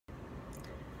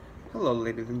Hello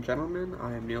ladies and gentlemen,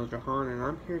 I am Neil Jahan and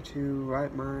I'm here to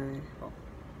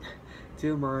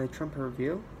do my trumpet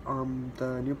review.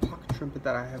 The new pocket trumpet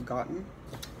that I have gotten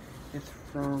is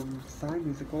from Sign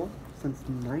Musical since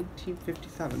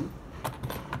 1957.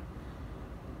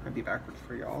 Might be backwards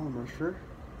for y'all, I'm not sure.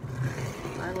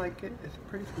 I like it. It's a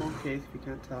pretty small case if you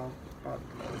can't tell, about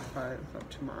the size up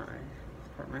to my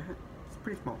part of my head. It's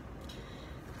pretty small,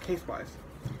 case-wise.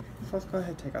 So let's go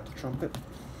ahead and take out the trumpet.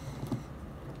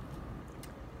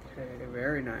 Okay,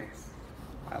 very nice.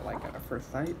 I like it at first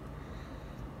sight. If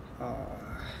you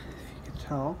can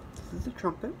tell, this is a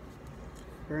trumpet.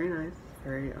 Very nice,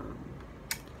 very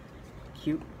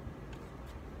cute.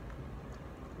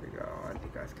 There we go, as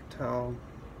you guys can tell.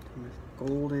 Nice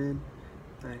golden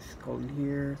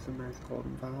here, some nice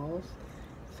golden vowels.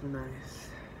 Some nice,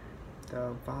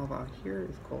 the valve out here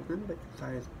is golden, but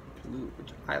inside is blue,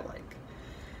 which I like.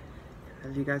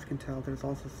 As you guys can tell, there's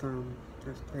also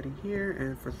there's plating here,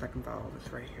 and for the second valve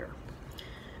is right here.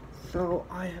 So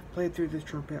I have played through this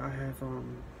trumpet. I have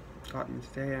gotten this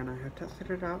today, and I have tested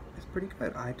it out. It's pretty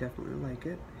good. I definitely like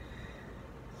it.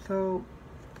 So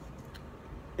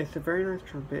it's a very nice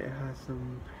trumpet. It has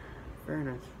some very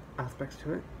nice aspects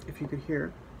to it. If you could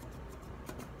hear,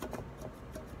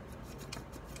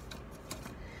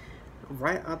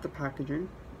 right out the packaging,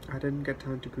 I didn't get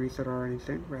time to grease it or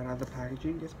anything. Right out of the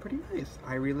packaging, it's pretty nice.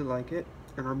 I really like it,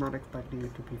 and I'm not expecting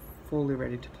it to be fully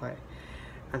ready to play.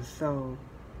 And so,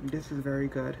 this is very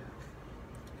good.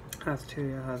 Has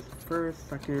first,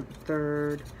 second,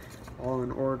 third, all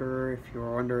in order, if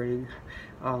you're wondering.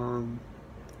 And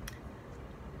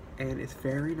it's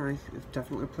very nice. It's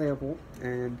definitely playable.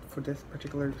 And for this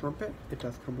particular trumpet, it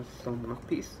does come with some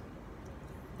mouthpiece.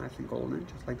 Nice and golden,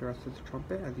 just like the rest of the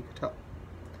trumpet, as you can tell.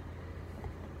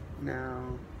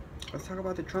 Now, let's talk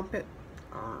about the trumpet.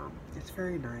 It's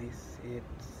very nice.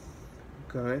 It's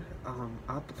good.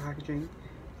 Out the packaging,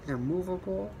 they're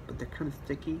movable, but they're kind of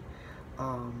sticky.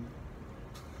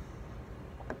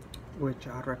 Which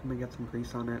I'd recommend get some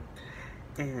grease on it,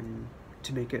 and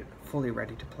to make it fully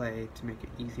ready to play, to make it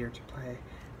easier to play.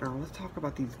 Now, let's talk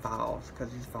about these valves,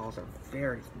 because these valves are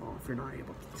very small. If you're not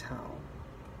able to tell,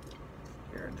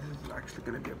 here, this is actually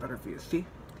going to be a better view. See,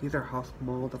 these are how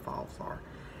small the valves are.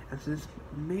 And so this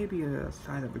may be a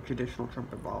size of a traditional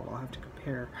trumpet valve. I'll have to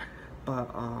compare, but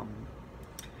you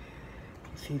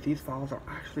see, these valves are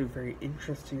actually very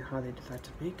interesting how they decide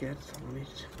to make it. So let me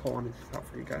just pull one of these out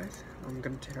for you guys. I'm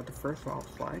gonna take out the first valve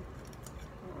slide.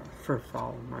 First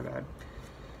valve, my bad.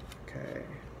 Okay.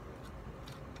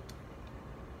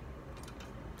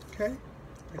 Okay.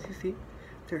 As you see,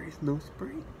 there is no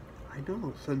spring. I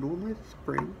know. So normally the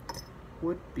spring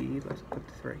would be. Let's put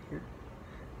this right here.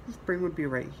 The spring would be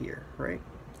right here, right?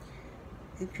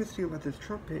 Interesting about this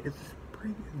trumpet is the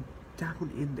spring is down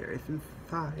in there. It's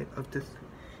inside of this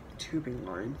tubing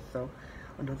line. So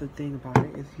another thing about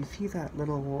it is you see that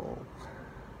little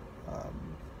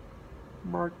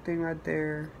mark thing right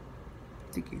there.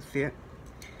 I think you can see it.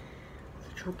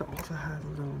 The trumpet also has a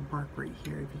little mark right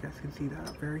here, if you guys can see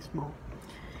that. Very small.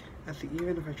 And so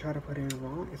even if I try to put it in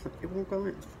wrong, it won't go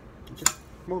in. It just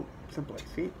won't, simply.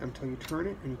 See, until you turn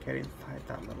it and you get inside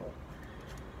that little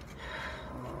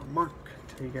mark,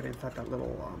 until you get inside that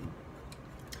little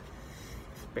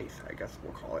space, I guess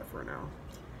we'll call it for now.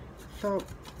 So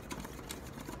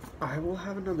I will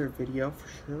have another video for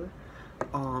sure,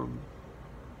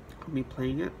 me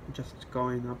playing it, just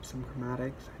going up some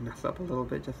chromatics. I mess up a little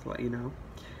bit, just to let you know.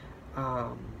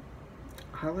 I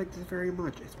like this very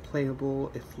much. It's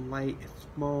playable, it's light, it's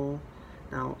small.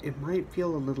 Now, it might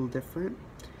feel a little different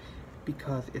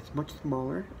because it's much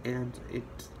smaller, and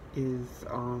it is,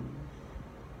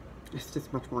 it's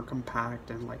just much more compact,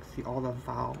 and like, see, all the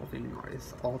valving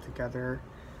is all together,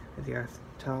 as you guys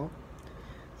can tell.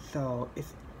 So,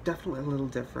 it's definitely a little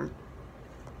different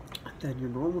than your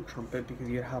normal trumpet because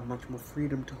you have much more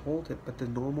freedom to hold it. But the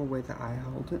normal way that I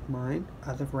hold it, mine,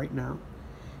 as of right now,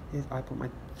 is I put my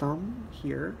thumb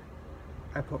here,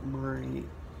 I put my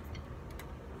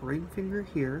ring finger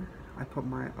here, I put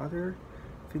my other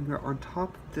finger on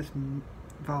top of this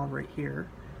valve right here,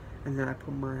 and then I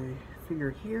put my finger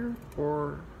here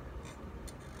or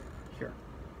here.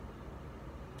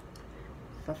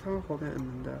 So that's how I hold it, and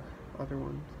then the other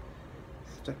one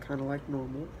is just kind of like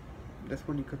normal. This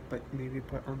one you could maybe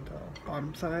put on the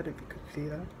bottom side if you could see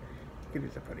that. You could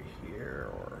either put it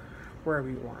here or wherever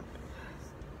you want.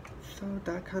 So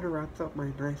that kind of wraps up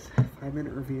my nice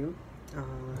 5-minute review.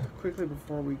 Quickly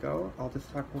before we go, I'll just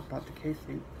talk about the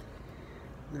casing.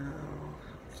 Now,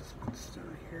 just put this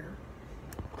down here.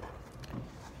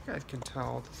 You guys can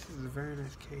tell this is a very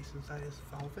nice case inside. Is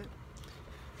velvet.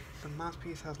 The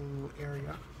mouthpiece has a little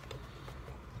area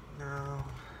Now,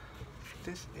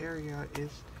 this area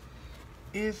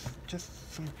is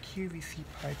just some QVC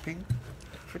piping,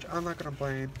 which I'm not gonna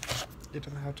blame. It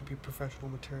doesn't have to be professional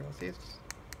materials. It's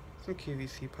some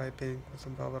QVC piping with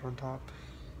some velvet on top,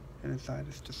 and inside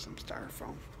is just some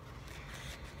styrofoam.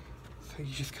 So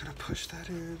you just kind of push that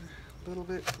in a little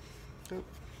bit. Oh,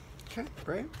 okay,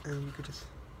 right? And you could just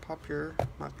pop your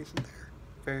mouthpiece in there.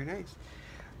 Very nice.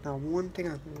 Now, one thing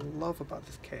I love about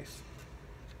this case,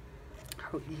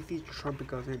 how easy the trumpet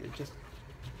goes in. It just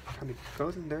kind of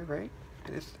goes in there, right?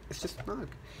 And it's just snug.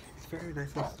 It's very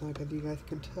nice and snug, as you guys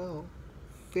can tell.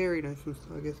 Very nice and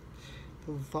snug.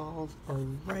 The valves are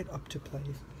right up to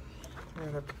place.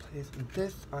 Right up to place. And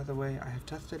this, by the way, I have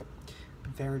tested.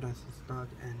 Very nice and snug,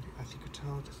 and as you can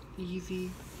tell, just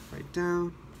easy, right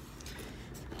down.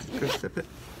 Just zip it.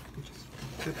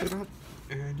 Just zip it up,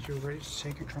 and you're ready to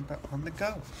take your trumpet on the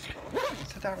go.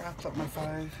 So that wraps up my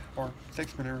 5 or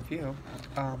 6 minute review.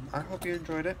 I hope you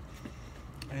enjoyed it,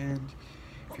 and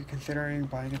if you're considering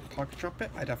buying a pocket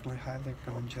trumpet, I definitely highly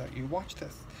recommend that you watch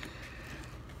this.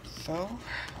 So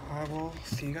I will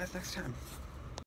see you guys next time.